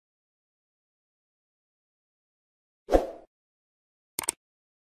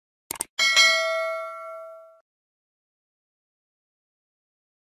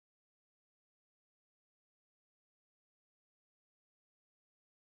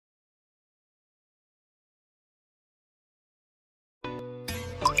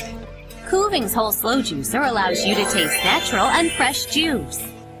Kuvings Whole Slow Juicer allows you to taste natural and fresh juice.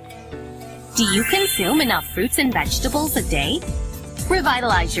 Do you consume enough fruits and vegetables a day?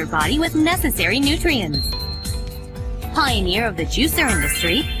 Revitalize your body with necessary nutrients. Pioneer of the juicer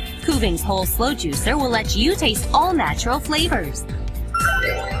industry, Kuvings Whole Slow Juicer will let you taste all natural flavors.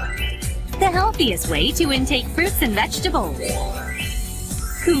 The healthiest way to intake fruits and vegetables.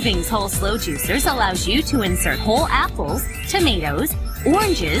 Kuvings Whole Slow Juicers allows you to insert whole apples, tomatoes,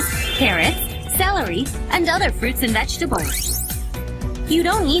 oranges, carrots, celery, and other fruits and vegetables. You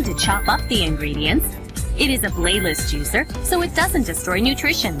don't need to chop up the ingredients. It is a bladeless juicer, so it doesn't destroy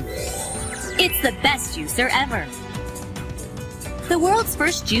nutrition. It's the best juicer ever. The world's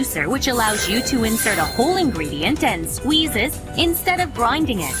first juicer which allows you to insert a whole ingredient and squeezes instead of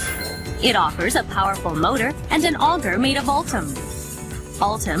grinding it. It offers a powerful motor and an auger made of Altum.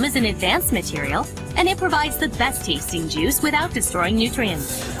 Altum is an advanced material, and it provides the best tasting juice without destroying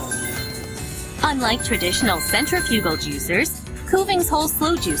nutrients. Unlike traditional centrifugal juicers, Kuvings Whole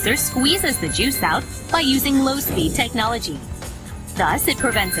Slow Juicer squeezes the juice out by using low-speed technology. Thus, it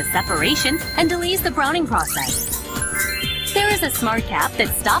prevents a separation and delays the browning process. There is a smart cap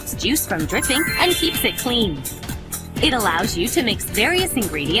that stops juice from dripping and keeps it clean. It allows you to mix various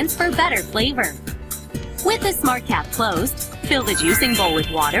ingredients for better flavor. With the smart cap closed, fill the juicing bowl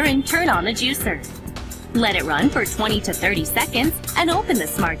with water and turn on the juicer. Let it run for 20 to 30 seconds and open the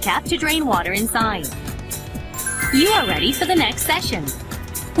smart cap to drain water inside. You are ready for the next session.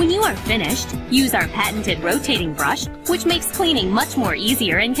 When you are finished, use our patented rotating brush, which makes cleaning much more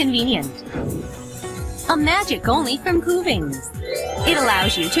easier and convenient. A magic only from Kuvings. It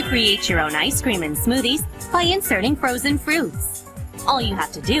allows you to create your own ice cream and smoothies by inserting frozen fruits. All you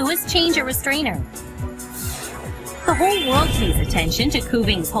have to do is change a restrainer. The whole world pays attention to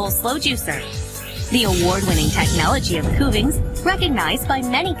Kuvings Whole Slow Juicer. The award-winning technology of Kuvings, recognized by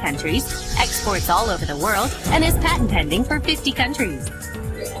many countries, exports all over the world, and is patent pending for 50 countries.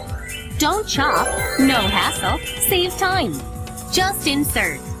 Don't chop, no hassle, save time. Just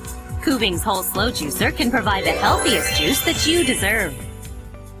insert. Kuvings Whole Slow Juicer can provide the healthiest juice that you deserve.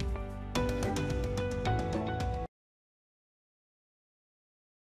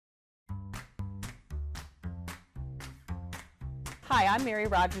 Hi, I'm Mary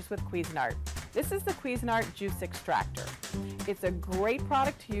Rogers with Cuisinart. This is the Cuisinart Juice Extractor. It's a great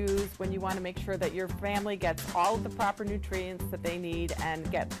product to use when you want to make sure that your family gets all of the proper nutrients that they need and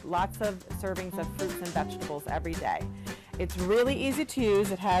get lots of servings of fruits and vegetables every day. It's really easy to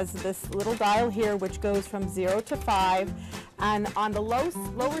use. It has this little dial here which goes from 0 to 5, and on the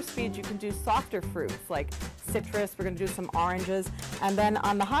lower speed you can do softer fruits like citrus. We're going to do some oranges, and then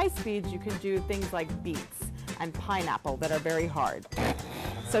on the high speeds you can do things like beets and pineapple that are very hard.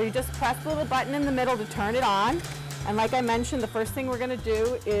 So you just press the little button in the middle to turn it on, and like I mentioned, the first thing we're going to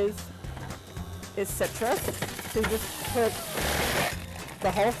do is citrus. So you just put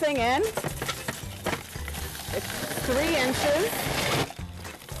the whole thing in. It's 3 inches,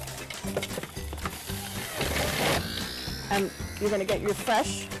 and you're going to get your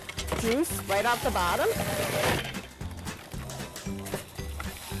fresh juice right off the bottom.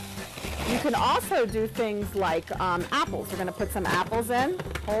 You can also do things like apples. We're going to put some apples in,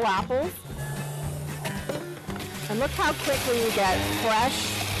 whole apples. And look how quickly you get fresh,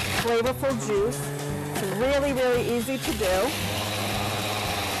 flavorful juice. It's really, really easy to do.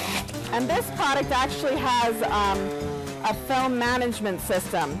 And this product actually has a film management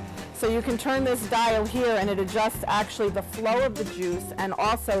system. So you can turn this dial here and it adjusts actually the flow of the juice and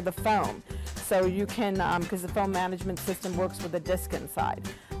also the foam. So you can, because the foam management system works with a disc inside.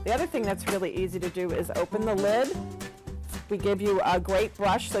 The other thing that's really easy to do is open the lid. We give you a great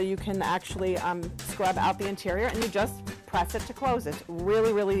brush so you can actually scrub out the interior, and you just press it to close. It's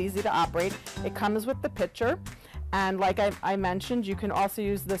really, really easy to operate. It comes with the pitcher, and like I mentioned, you can also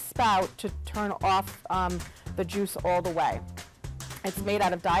use the spout to turn off the juice all the way. It's made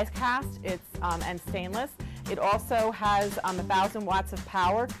out of die cast and stainless. It also has 1,000 watts of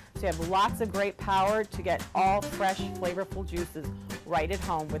power, so you have lots of great power to get all fresh, flavorful juices right at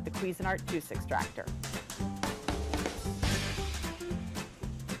home with the Cuisinart Juice Extractor.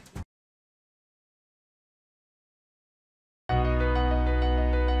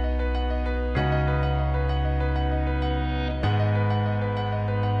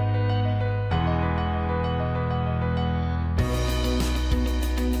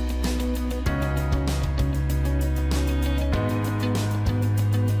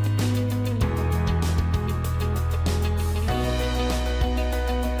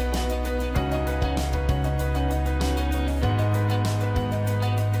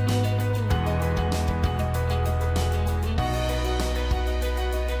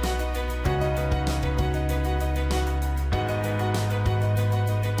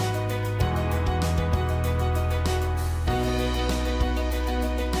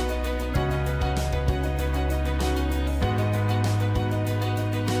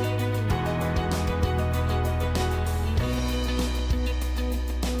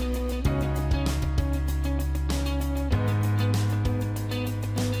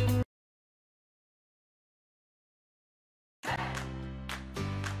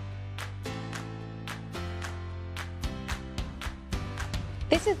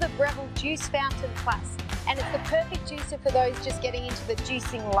 This is the Breville Juice Fountain Plus, and it's the perfect juicer for those just getting into the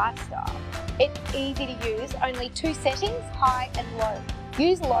juicing lifestyle. It's easy to use, only 2 settings, high and low.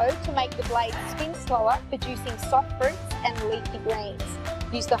 Use low to make the blade spin slower for juicing soft fruits and leafy greens.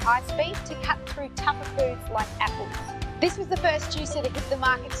 Use the high speed to cut through tougher foods like apples. This was the first juicer to hit the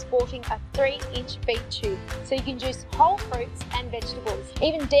market sporting a 3-inch feed tube, so you can juice whole fruits and vegetables.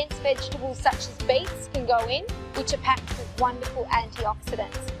 Even dense vegetables such as beets can go in, which are packed with wonderful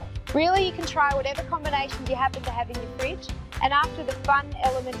antioxidants. Really, you can try whatever combinations you happen to have in your fridge, and after the fun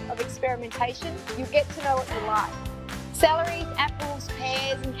element of experimentation, you'll get to know what you like. Celeries, apples,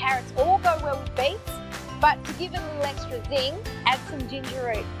 pears and carrots all go well with beets, but to give it a little extra zing, add some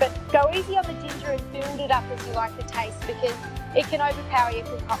ginger root. But go easy on the ginger and build it up as you like the taste, because it can overpower your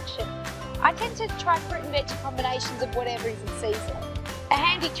concoction. I tend to try fruit and veg combinations of whatever is in season. A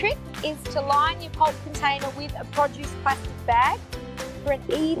handy trick is to line your pulp container with a produce plastic bag for an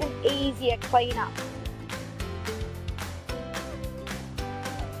even easier cleanup.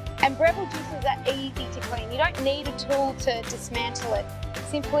 And Breville juicers are easy to clean. You don't need a tool to dismantle it.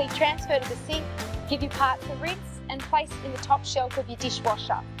 Simply transfer to the sink, give your parts a rinse and place in the top shelf of your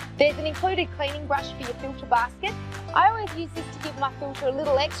dishwasher. There's an included cleaning brush for your filter basket. I always use this to give my filter a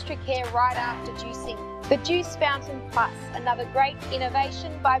little extra care right after juicing. The Juice Fountain Plus, another great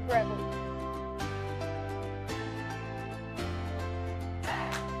innovation by Breville.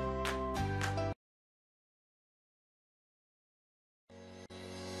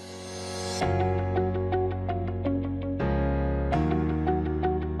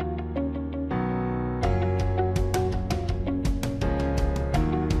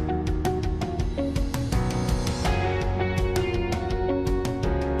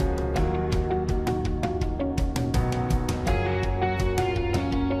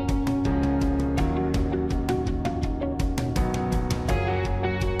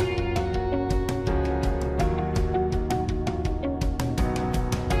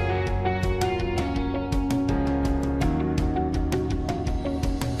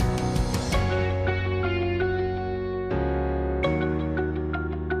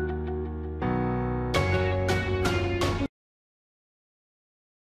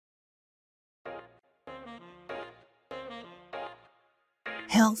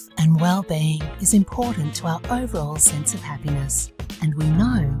 Health and well-being is important to our overall sense of happiness, and we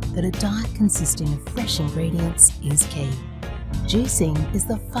know that a diet consisting of fresh ingredients is key. Juicing is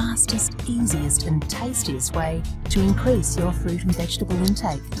the fastest, easiest and tastiest way to increase your fruit and vegetable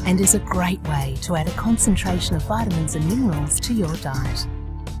intake, and is a great way to add a concentration of vitamins and minerals to your diet.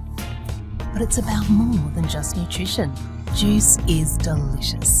 But it's about more than just nutrition. Juice is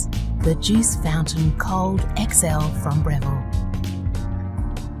delicious. The Juice Fountain Cold XL from Breville.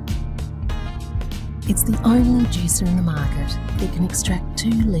 It's the only juicer in the market that can extract 2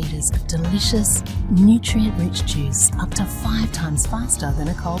 litres of delicious, nutrient-rich juice up to 5 times faster than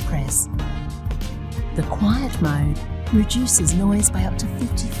a cold press. The quiet mode reduces noise by up to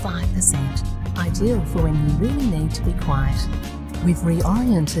 55%, ideal for when you really need to be quiet. We've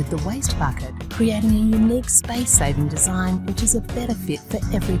reoriented the waste bucket, creating a unique space-saving design which is a better fit for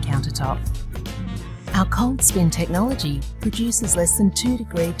every countertop. Our cold spin technology produces less than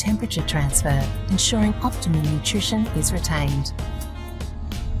 2-degree temperature transfer, ensuring optimum nutrition is retained.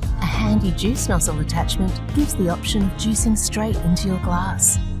 A handy juice nozzle attachment gives the option of juicing straight into your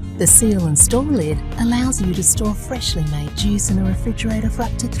glass. The seal and store lid allows you to store freshly made juice in a refrigerator for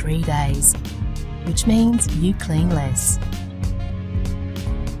up to 3 days, which means you clean less.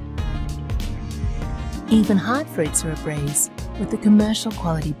 Even hard fruits are a breeze, with the commercial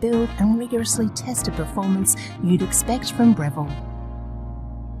quality build and rigorously tested performance you'd expect from Breville.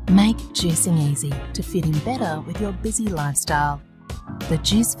 Make juicing easy to fit in better with your busy lifestyle. The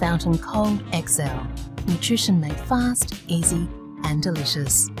Juice Fountain Cold XL. Nutrition made fast, easy and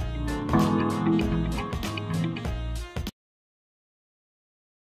delicious.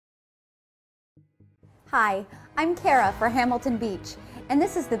 Hi, I'm Kara for Hamilton Beach, and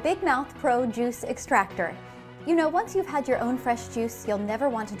this is the Big Mouth Pro Juice Extractor. You know, once you've had your own fresh juice, you'll never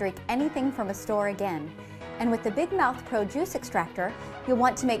want to drink anything from a store again. And with the Big Mouth Pro Juice Extractor, you'll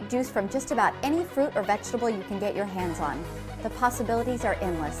want to make juice from just about any fruit or vegetable you can get your hands on. The possibilities are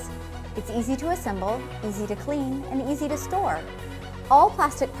endless. It's easy to assemble, easy to clean, and easy to store. All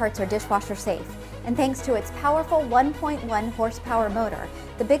plastic parts are dishwasher safe, and thanks to its powerful 1.1 horsepower motor,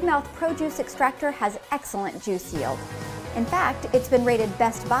 the Big Mouth Pro Juice Extractor has excellent juice yield. In fact, it's been rated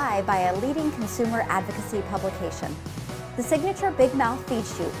Best Buy by a leading consumer advocacy publication. The signature Big Mouth feed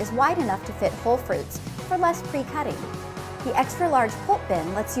chute is wide enough to fit whole fruits for less pre-cutting. The extra large pulp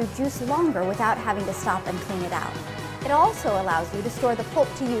bin lets you juice longer without having to stop and clean it out. It also allows you to store the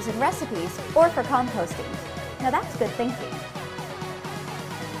pulp to use in recipes or for composting. Now that's good thinking.